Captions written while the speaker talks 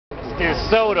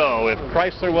DeSoto. If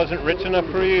Chrysler wasn't rich enough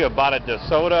for you, you bought a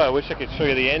DeSoto. I wish I could show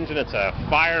you the engine. It's a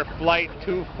Fireflyte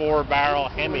 2.4 barrel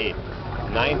HEMI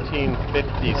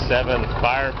 1957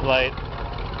 Fireflyte.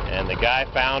 And the guy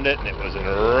found it, and it was in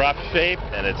rough shape,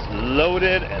 and it's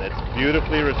loaded, and it's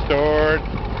beautifully restored,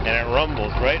 and it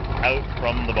rumbles right out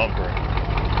from the bumper.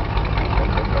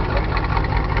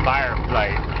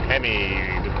 Fireflyte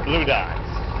HEMI with blue dots.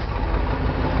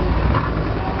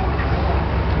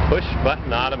 Push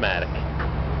button automatic.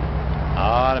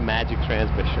 Automatic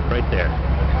transmission right there.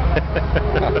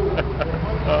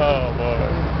 Oh boy.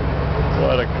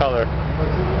 What a color.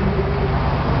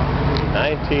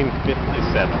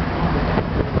 1957.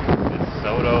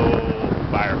 DeSoto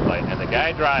Fireflyte. And the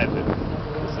guy drives it.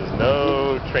 This is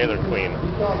no trailer queen.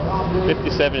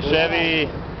 57 Chevy.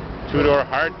 Two-door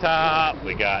hardtop.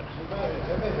 We got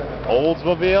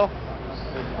Oldsmobile.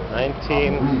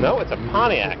 No, it's a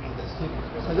Pontiac.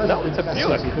 No, it's a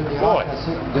Buick. Boy,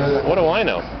 what do I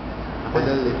know?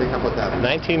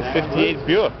 1958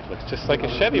 Buick. Looks just like a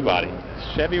Chevy body.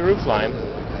 Chevy roofline,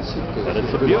 but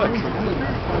it's a Buick.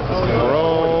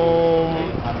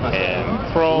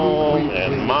 Chrome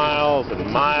and miles and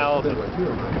miles of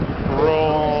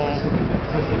chrome.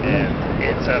 And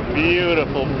it's a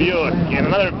beautiful Buick. And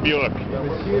another Buick.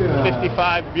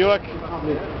 55 Buick. 3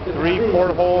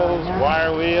 portholes,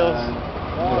 wire wheels.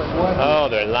 Oh,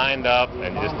 they're lined up,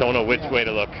 and you just don't know which way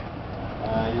to look.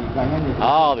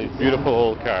 All these beautiful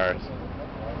old cars.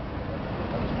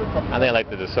 I think I like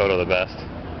the DeSoto the best.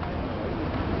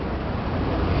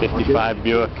 55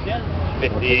 Buick,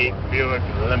 58 Buick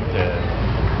Limited,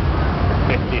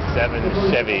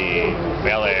 57 Chevy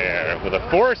Bel Air with a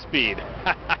 4-speed.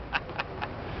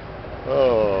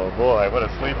 Oh boy, what a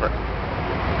sleeper.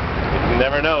 You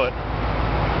never know it.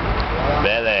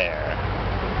 Bel Air.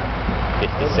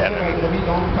 57.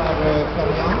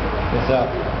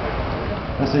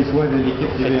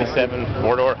 57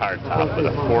 4-door hardtop with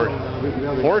a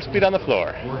 4-speed on the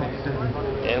floor.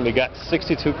 And we got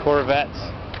 62 Corvettes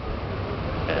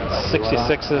and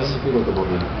 66s.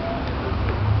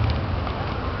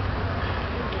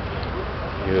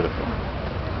 Beautiful.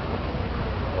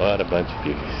 What a bunch of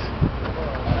beauties.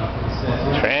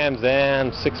 Trans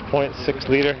Am 6.6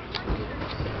 liter.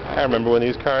 I remember when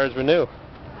these cars were new.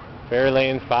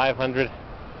 Fairlane 500.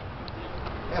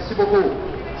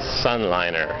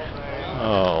 Sunliner.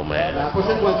 Oh man.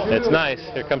 It's nice.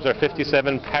 Here comes our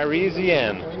 57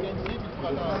 Parisienne.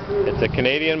 It's a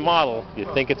Canadian model.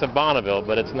 You'd think it's a Bonneville,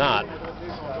 but it's not.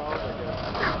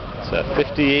 It's a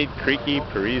 58 creaky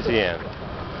Parisienne.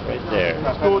 Right there.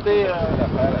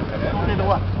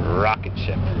 Rocket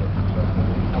ship.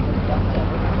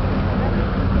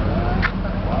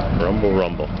 Rumble,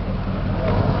 rumble.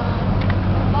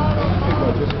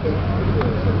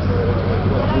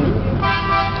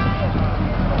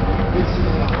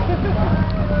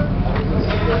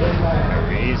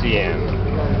 Parisienne.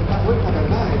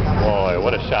 Boy,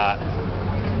 what a shot. I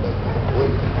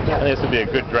think this would be a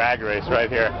good drag race right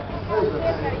here.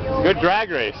 Good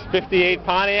drag race. 58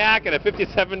 Pontiac and a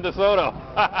 57 DeSoto.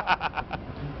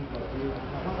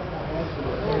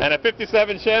 And a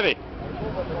 57 Chevy.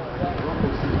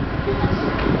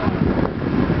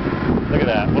 Look at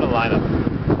that. What a lineup.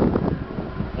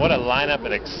 What a lineup.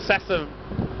 An excessive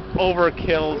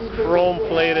overkill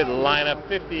chrome-plated lineup.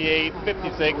 58,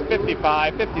 56,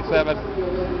 55, 57.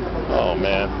 Oh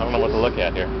man, I don't know what to look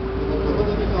at here.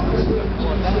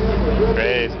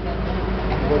 Crazy.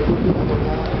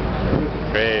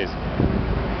 Crazy.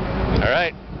 All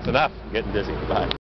right, it's enough. I'm getting dizzy. Bye.